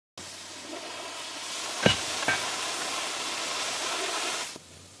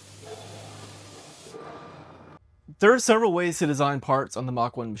There are several ways to design parts on the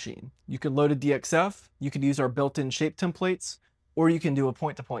Mach 1 machine. You can load a DXF, you can use our built-in shape templates, or you can do a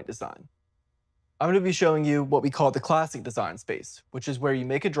point-to-point design. I'm going to be showing you what we call the classic design space, which is where you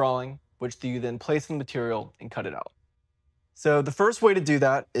make a drawing, which you then place in the material and cut it out. So the first way to do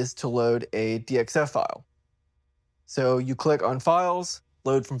that is to load a DXF file. So you click on Files,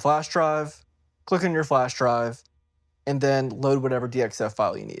 Load from Flash Drive, click on your flash drive, and then load whatever DXF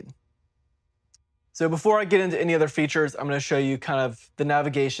file you need. So before I get into any other features, I'm going to show you kind of the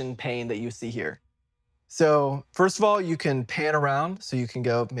navigation pane that you see here. So first of all, you can pan around. So you can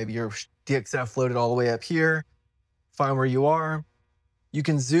go, maybe your DXF loaded all the way up here, find where you are. You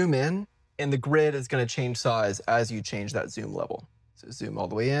can zoom in, and the grid is going to change size as you change that zoom level. So zoom all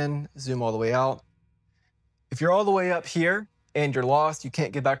the way in, zoom all the way out. If you're all the way up here and you're lost, you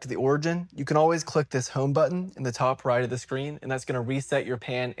can't get back to the origin, you can always click this home button in the top right of the screen, and that's going to reset your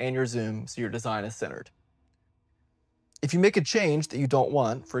pan and your zoom so your design is centered. If you make a change that you don't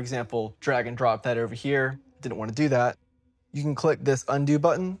want, for example, drag and drop that over here, didn't want to do that, you can click this undo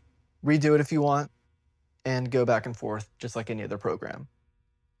button, redo it if you want, and go back and forth just like any other program.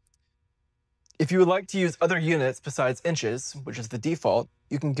 If you would like to use other units besides inches, which is the default,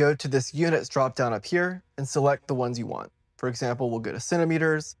 you can go to this units drop down up here and select the ones you want. For example, we'll go to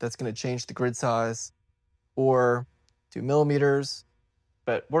centimeters, that's going to change the grid size, or to millimeters,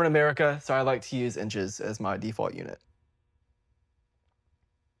 but we're in America, so I like to use inches as my default unit.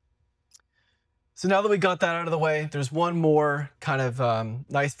 So now that we got that out of the way, there's one more kind of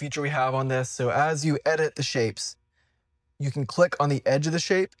nice feature we have on this. So as you edit the shapes, you can click on the edge of the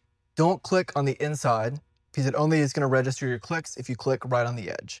shape. Don't click on the inside, because it only is going to register your clicks if you click right on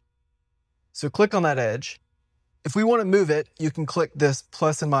the edge. So click on that edge. If we want to move it, you can click this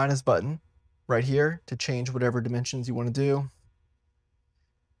plus and minus button right here to change whatever dimensions you want to do.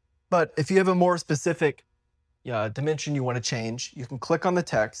 But if you have a more specific dimension you want to change, you can click on the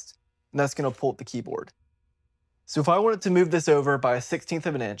text, and that's going to pull up the keyboard. So if I wanted to move this over by 1/16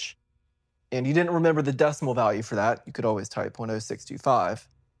 of an inch, and you didn't remember the decimal value for that, you could always type 10625.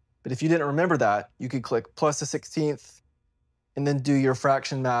 But if you didn't remember that, you could click plus a 1/16, and then do your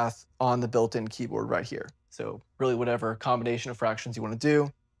fraction math on the built-in keyboard right here. So really whatever combination of fractions you want to do,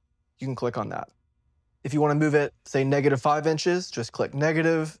 you can click on that. If you want to move it, say -5 inches, just click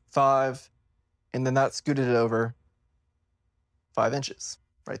 -5, and then that scooted it over 5 inches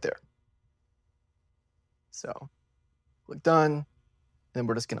right there. So click done, then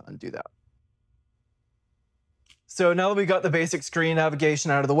we're just going to undo that. So now that we got the basic screen navigation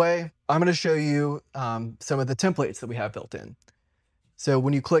out of the way, I'm going to show you some of the templates that we have built in. So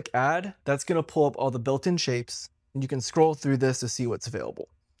when you click add, that's going to pull up all the built-in shapes, and you can scroll through this to see what's available.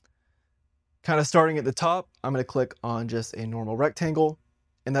 Kind of starting at the top, I'm going to click on just a normal rectangle,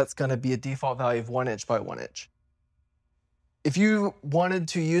 and that's going to be a default value of 1 inch by 1 inch. If you wanted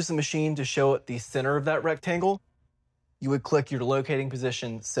to use the machine to show at the center of that rectangle, you would click your locating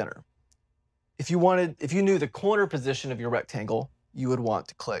position center. If you knew the corner position of your rectangle, you would want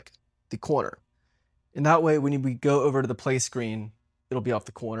to click the corner. And that way, when we go over to the play screen, it'll be off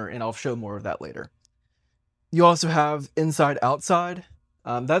the corner, and I'll show more of that later. You also have inside, outside.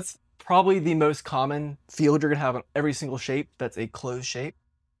 That's probably the most common field you're gonna have on every single shape that's a closed shape.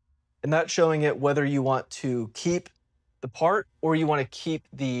 And that's showing it whether you want to keep the part or you want to keep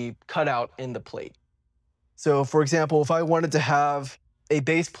the cutout in the plate. So for example, if I wanted to have a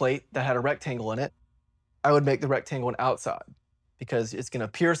base plate that had a rectangle in it, I would make the rectangle an outside, because it's going to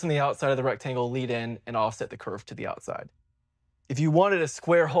pierce on the outside of the rectangle, lead in, and offset the curve to the outside. If you wanted a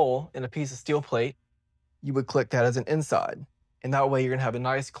square hole in a piece of steel plate, you would click that as an inside, and that way you're going to have a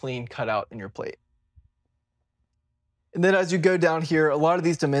nice clean cutout in your plate. And then as you go down here, a lot of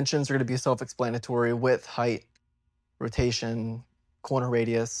these dimensions are going to be self-explanatory: width, height, rotation, corner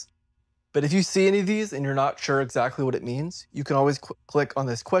radius. But if you see any of these and you're not sure exactly what it means, you can always click on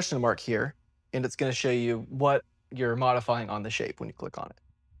this question mark here, and it's going to show you what you're modifying on the shape when you click on it.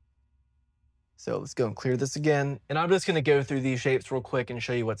 So let's go and clear this again. And I'm just going to go through these shapes real quick and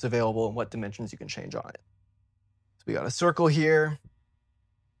show you what's available and what dimensions you can change on it. So we got a circle here.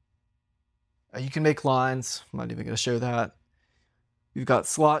 You can make lines. I'm not even going to show that. We've got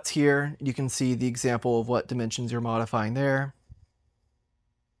slots here. You can see the example of what dimensions you're modifying there.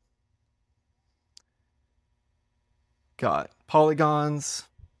 Got polygons,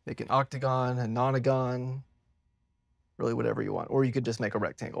 make an octagon, a nonagon, really whatever you want. Or you could just make a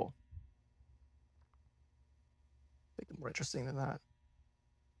rectangle. Make it more interesting than that.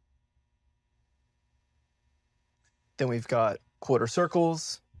 Then we've got quarter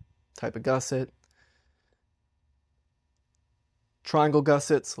circles, type of gusset. Triangle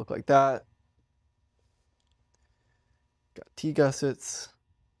gussets look like that. Got T-gussets.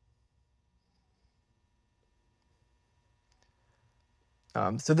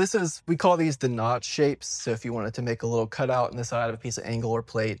 So this is, we call these the notch shapes. So if you wanted to make a little cutout in the side of a piece of angle or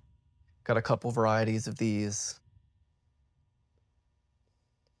plate, got a couple varieties of these.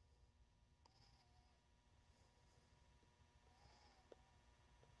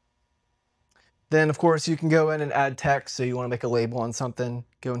 Then of course you can go in and add text. So you want to make a label on something,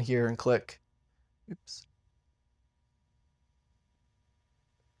 go in here and click, oops,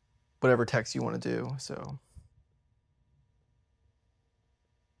 whatever text you want to do. So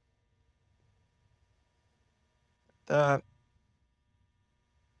that.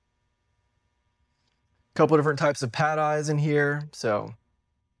 Couple different types of pad eyes in here. So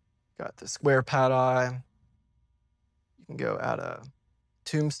got the square pad eye. You can go add a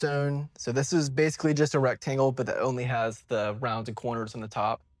tombstone. So this is basically just a rectangle, but that only has the rounded corners on the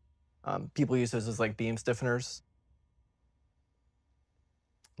top. People use those as like beam stiffeners.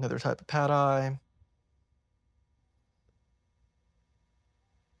 Another type of pad eye.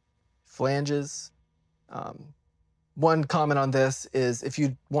 Flanges. One comment on this is if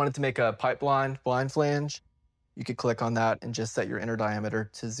you wanted to make a pipe blind flange, you could click on that and just set your inner diameter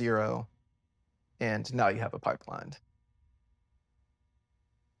to 0. And now you have a pipe blind.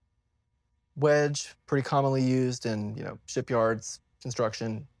 Wedge, pretty commonly used in shipyards,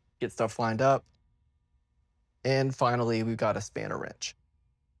 construction, get stuff lined up. And finally, we've got a spanner wrench.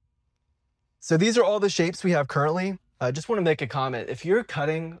 So these are all the shapes we have currently. I just want to make a comment. If you're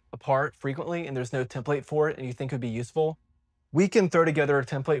cutting a part frequently and there's no template for it and you think it would be useful, we can throw together a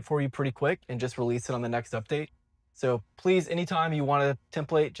template for you pretty quick and just release it on the next update. So please, anytime you want a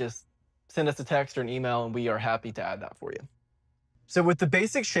template, just send us a text or an email and we are happy to add that for you. So with the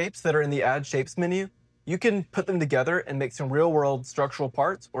basic shapes that are in the Add Shapes menu, you can put them together and make some real-world structural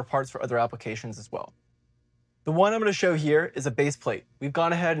parts or parts for other applications as well. The one I'm going to show here is a base plate. We've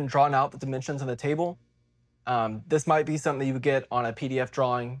gone ahead and drawn out the dimensions on the table. This might be something you would get on a PDF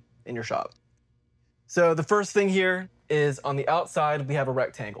drawing in your shop. So the first thing here is on the outside, we have a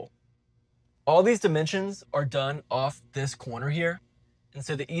rectangle. All these dimensions are done off this corner here. And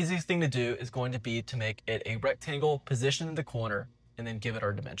so the easiest thing to do is going to be to make it a rectangle positioned in the corner and then give it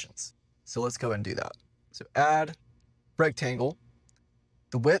our dimensions. So let's go and do that. So add rectangle.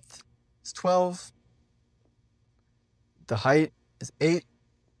 The width is 12. The height is 8.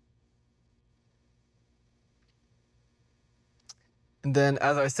 And then,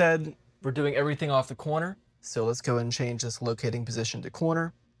 as I said, we're doing everything off the corner. So let's go and change this locating position to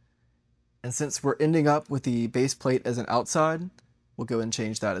corner. And since we're ending up with the base plate as an outside, we'll go and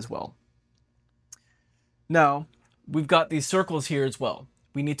change that as well. Now, we've got these circles here as well.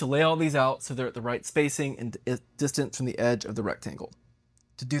 We need to lay all these out so they're at the right spacing and distance from the edge of the rectangle.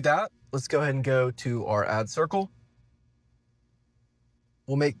 To do that, let's go ahead and go to our Add Circle.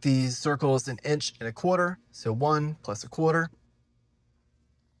 We'll make these circles 1 1/4 inch, so 1 plus 1/4.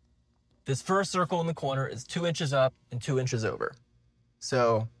 This first circle in the corner is 2 inches up and 2 inches over.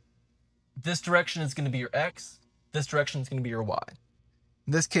 So this direction is going to be your X, this direction is going to be your Y.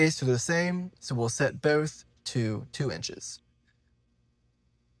 In this case, they're the same, so we'll set both to 2 inches.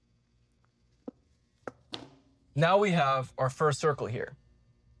 Now we have our first circle here.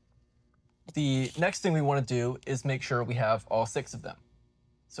 The next thing we want to do is make sure we have all 6 of them.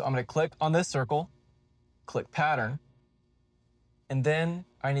 So I'm going to click on this circle, click Pattern, and then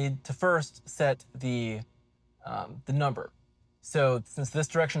I need to first set the number. So since this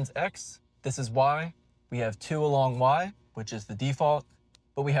direction is X, this is Y, we have 2 along Y, which is the default,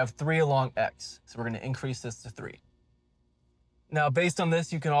 but we have 3 along X. So we're going to increase this to 3. Now, based on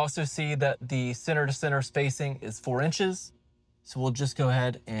this, you can also see that the center to center spacing is 4 inches. So we'll just go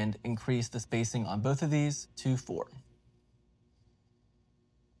ahead and increase the spacing on both of these to 4.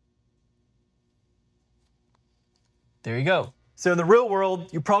 There you go. So in the real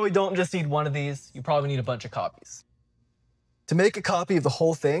world, you probably don't just need one of these, you probably need a bunch of copies. To make a copy of the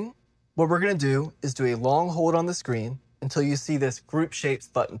whole thing, what we're going to do is do a long hold on the screen until you see this Group Shapes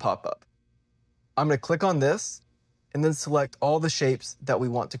button pop up. I'm going to click on this and then select all the shapes that we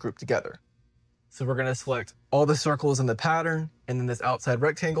want to group together. So we're going to select all the circles in the pattern and then this outside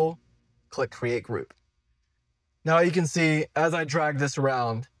rectangle, click Create Group. Now you can see as I drag this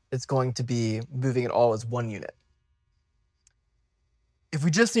around, it's going to be moving it all as one unit. If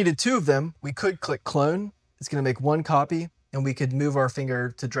we just needed 2 of them, we could click Clone. It's going to make 1 copy, and we could move our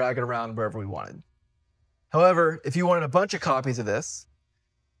finger to drag it around wherever we wanted. However, if you wanted a bunch of copies of this,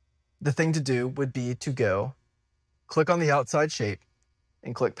 the thing to do would be to go, click on the outside shape,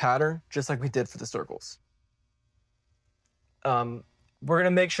 and click Pattern, just like we did for the circles. we're going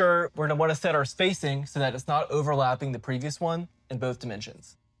to make sure we're going to want to set our spacing so that it's not overlapping the previous one in both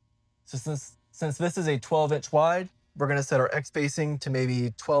dimensions. So since this is a 12-inch wide, we're going to set our X spacing to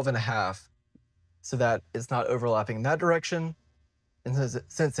maybe 12.5 so that it's not overlapping in that direction. And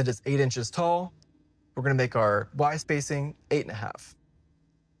since it is 8 inches tall, we're going to make our Y spacing 8.5.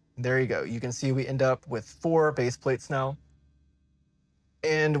 There you go. You can see we end up with 4 base plates now.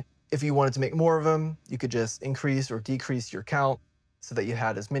 And if you wanted to make more of them, you could just increase or decrease your count so that you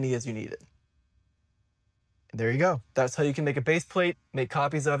had as many as you needed. And there you go. That's how you can make a base plate, make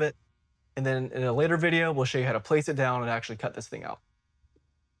copies of it. And then in a later video, we'll show you how to place it down and actually cut this thing out.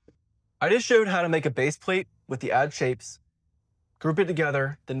 I just showed how to make a base plate with the add shapes, group it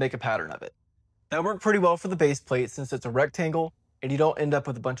together, then make a pattern of it. That worked pretty well for the base plate since it's a rectangle and you don't end up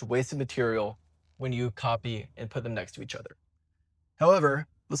with a bunch of wasted material when you copy and put them next to each other. However,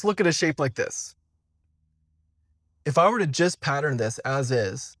 let's look at a shape like this. If I were to just pattern this as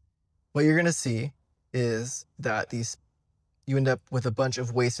is, what you're going to see is that you end up with a bunch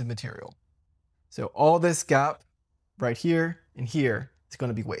of wasted material. So all this gap right here and here is going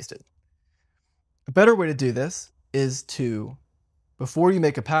to be wasted. A better way to do this is to, before you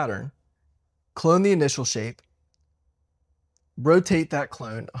make a pattern, clone the initial shape, rotate that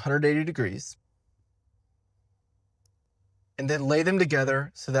clone 180 degrees, and then lay them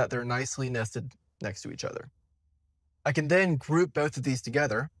together so that they're nicely nested next to each other. I can then group both of these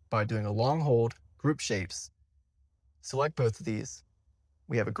together by doing a long hold, group shapes, select both of these.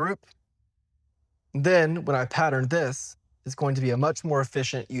 We have a group. And then when I pattern this, it's going to be a much more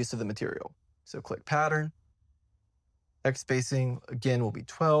efficient use of the material. So click pattern. X spacing again will be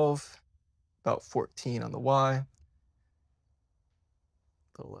 12, about 14 on the Y. A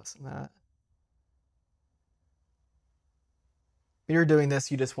little less than that. When you're doing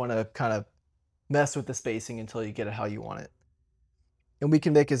this, you just want to kind of mess with the spacing until you get it how you want it. And we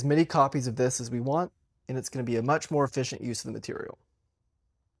can make as many copies of this as we want, and it's going to be a much more efficient use of the material.